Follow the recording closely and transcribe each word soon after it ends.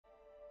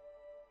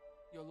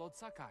You're Lord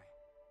Sakai.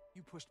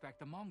 You pushed back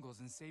the Mongols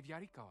and saved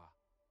Yarikawa.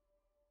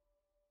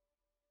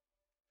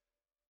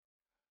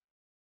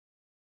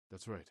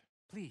 That's right.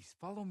 Please,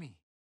 follow me.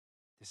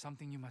 There's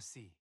something you must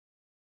see.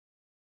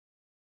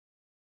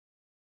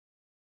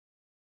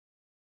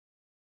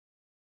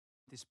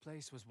 This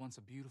place was once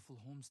a beautiful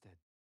homestead.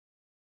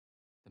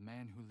 The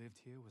man who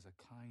lived here was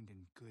a kind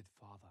and good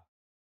father.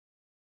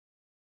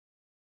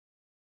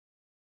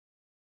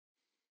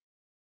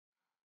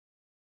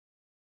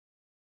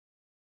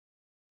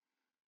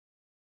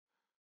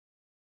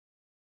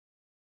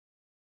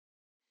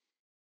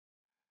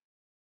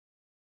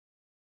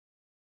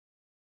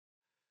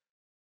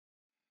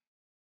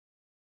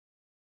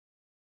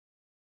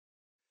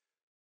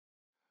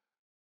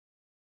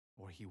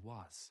 Or he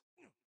was.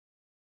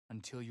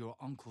 Until your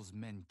uncle's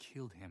men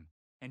killed him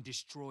and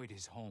destroyed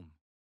his home.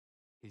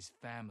 His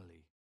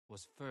family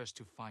was first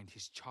to find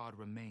his charred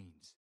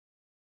remains.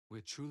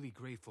 We're truly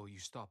grateful you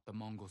stopped the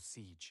Mongol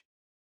siege.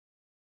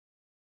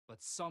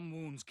 But some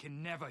wounds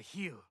can never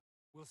heal.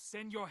 We'll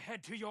send your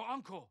head to your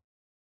uncle.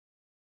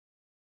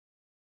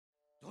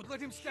 Don't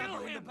let him stab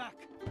you in the back!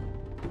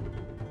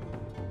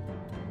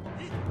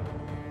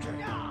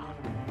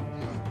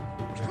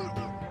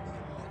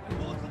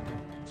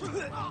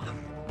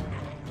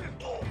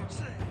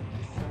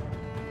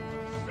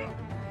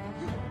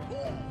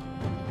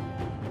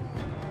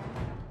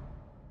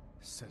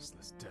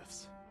 Senseless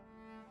deaths.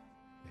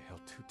 They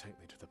held too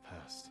tightly to the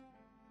past.